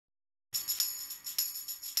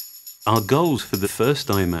Our goals for the first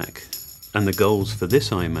iMac and the goals for this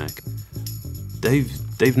iMac,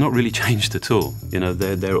 they've not really changed at all. You know,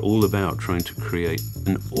 they're all about trying to create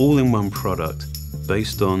an all-in-one product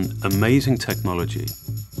based on amazing technology,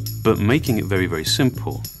 but making it very, very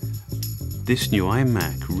simple. This new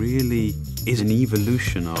iMac really is an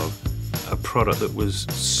evolution of a product that was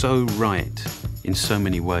so right in so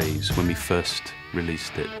many ways when we first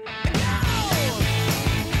released it.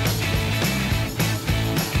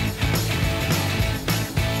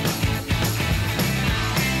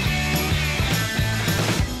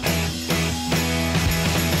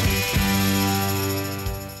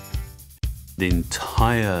 The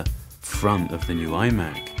entire front of the new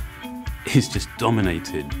iMac is just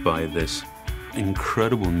dominated by this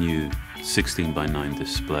incredible new 16:9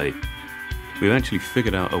 display. We've actually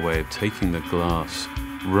figured out a way of taking the glass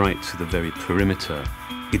right to the very perimeter.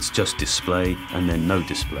 It's just display and then no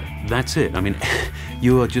display. That's it. I mean,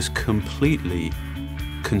 you are just completely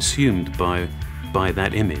consumed by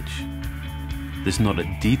that image. There's not a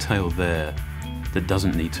detail there that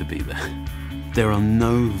doesn't need to be there. There are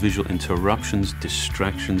no visual interruptions,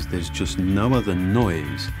 distractions, there's just no other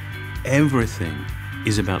noise. Everything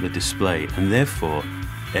is about the display, and therefore,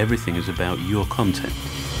 everything is about your content.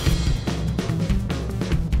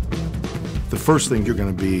 The first thing you're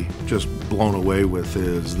going to be just blown away with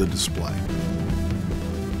is the display.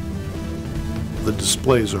 The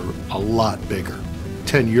displays are a lot bigger.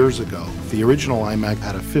 10 years ago, the original iMac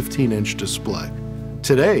had a 15-inch display.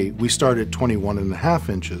 Today, we start at 21.5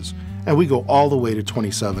 inches, and we go all the way to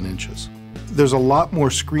 27 inches. There's a lot more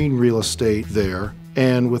screen real estate there,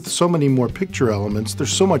 and with so many more picture elements,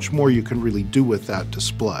 there's so much more you can really do with that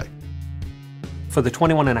display. For the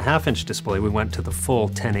 21.5-inch display, we went to the full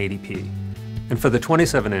 1080p. And for the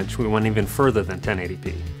 27-inch, we went even further than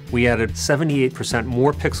 1080p. We added 78%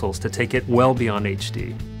 more pixels to take it well beyond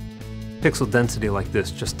HD. Pixel density like this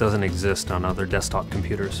just doesn't exist on other desktop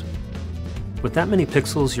computers. With that many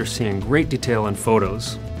pixels, you're seeing great detail in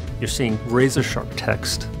photos. You're seeing razor-sharp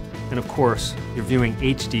text, and of course, you're viewing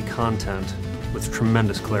HD content with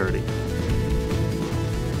tremendous clarity.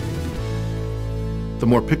 The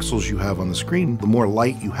more pixels you have on the screen, the more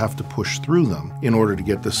light you have to push through them in order to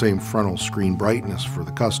get the same frontal screen brightness for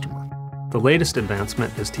the customer. The latest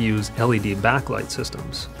advancement is to use LED backlight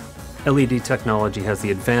systems. LED technology has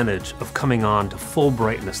the advantage of coming on to full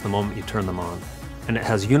brightness the moment you turn them on, and it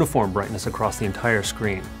has uniform brightness across the entire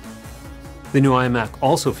screen. The new iMac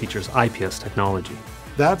also features IPS technology.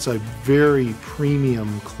 That's a very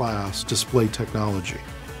premium class display technology.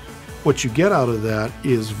 What you get out of that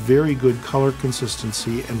is very good color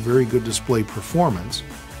consistency and very good display performance,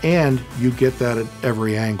 and you get that at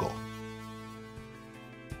every angle.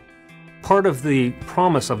 Part of the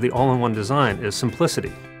promise of the all-in-one design is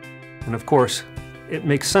simplicity. And of course, it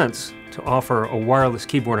makes sense to offer a wireless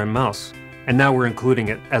keyboard and mouse, and now we're including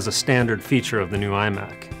it as a standard feature of the new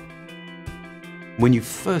iMac. When you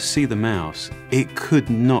first see the mouse, it could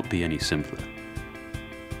not be any simpler.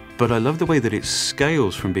 But I love the way that it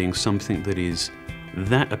scales from being something that is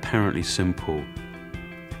that apparently simple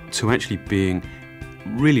to actually being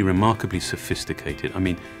really remarkably sophisticated. I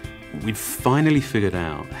mean, we've finally figured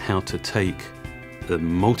out how to take the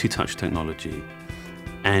multi-touch technology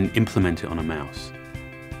and implement it on a mouse.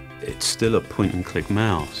 It's still a point-and-click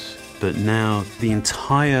mouse, but now the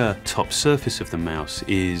entire top surface of the mouse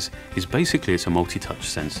is basically it's a multi-touch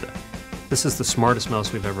sensor. This is the smartest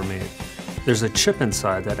mouse we've ever made. There's a chip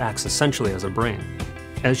inside that acts essentially as a brain.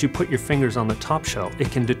 As you put your fingers on the top shell,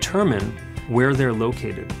 it can determine where they're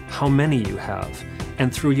located, how many you have,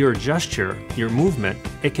 and through your gesture, your movement,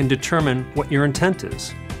 it can determine what your intent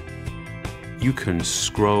is. You can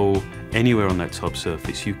scroll anywhere on that top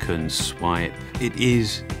surface, you can swipe. It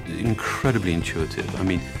is incredibly intuitive. I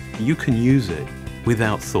mean, you can use it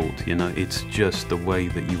without thought, you know, it's just the way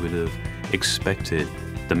that you would have expected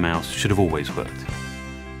the mouse should have always worked.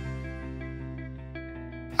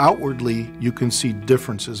 Outwardly, you can see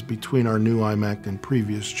differences between our new iMac and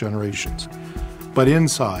previous generations, but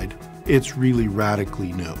inside, it's really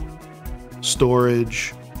radically new.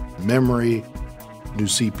 Storage, memory, new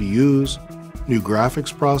CPUs, new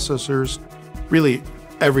graphics processors, really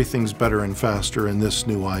everything's better and faster in this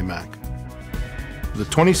new iMac. The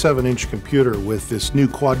 27-inch computer with this new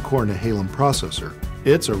quad-core Nehalem processor,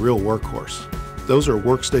 it's a real workhorse. Those are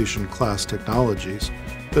workstation-class technologies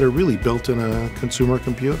that are really built in a consumer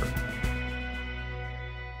computer.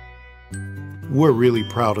 We're really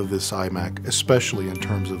proud of this iMac, especially in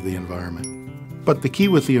terms of the environment. But the key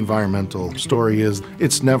with the environmental story is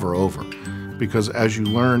it's never over, because as you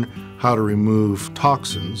learn how to remove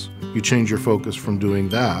toxins. You change your focus from doing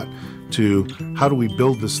that to how do we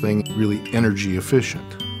build this thing really energy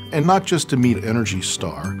efficient? And not just to meet Energy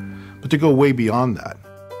Star, but to go way beyond that.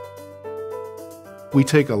 We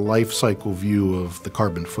take a life cycle view of the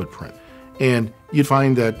carbon footprint, and you'd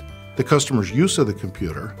find that the customer's use of the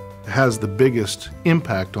computer has the biggest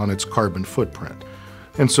impact on its carbon footprint.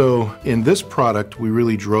 And so in this product, we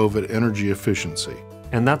really drove at energy efficiency.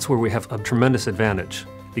 And that's where we have a tremendous advantage,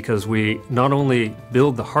 because we not only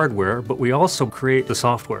build the hardware, but we also create the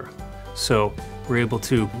software. So we're able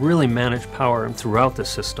to really manage power throughout the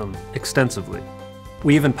system extensively.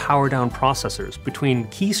 We even power down processors between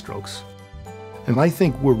keystrokes. And I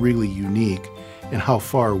think we're really unique in how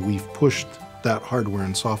far we've pushed that hardware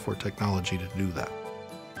and software technology to do that.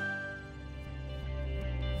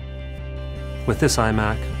 With this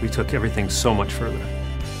iMac, we took everything so much further.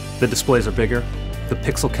 The displays are bigger, the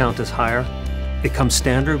pixel count is higher, it comes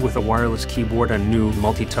standard with a wireless keyboard and new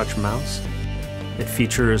multi-touch mouse. It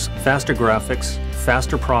features faster graphics,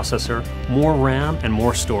 faster processor, more RAM, and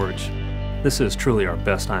more storage. This is truly our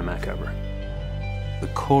best iMac ever. The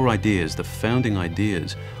core ideas, the founding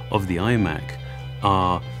ideas of the iMac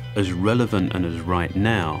are as relevant and as right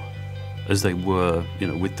now as they were,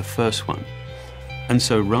 with the first one. And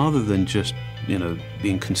so rather than just,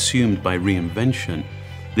 being consumed by reinvention,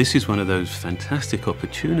 this is one of those fantastic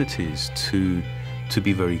opportunities to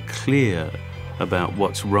be very clear about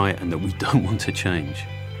what's right and that we don't want to change,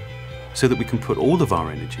 so that we can put all of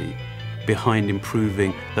our energy behind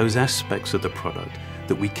improving those aspects of the product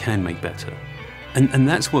that we can make better. And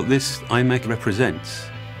that's what this iMac represents.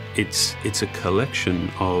 It's a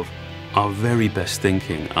collection of our very best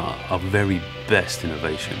thinking, our very best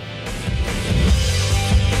innovation.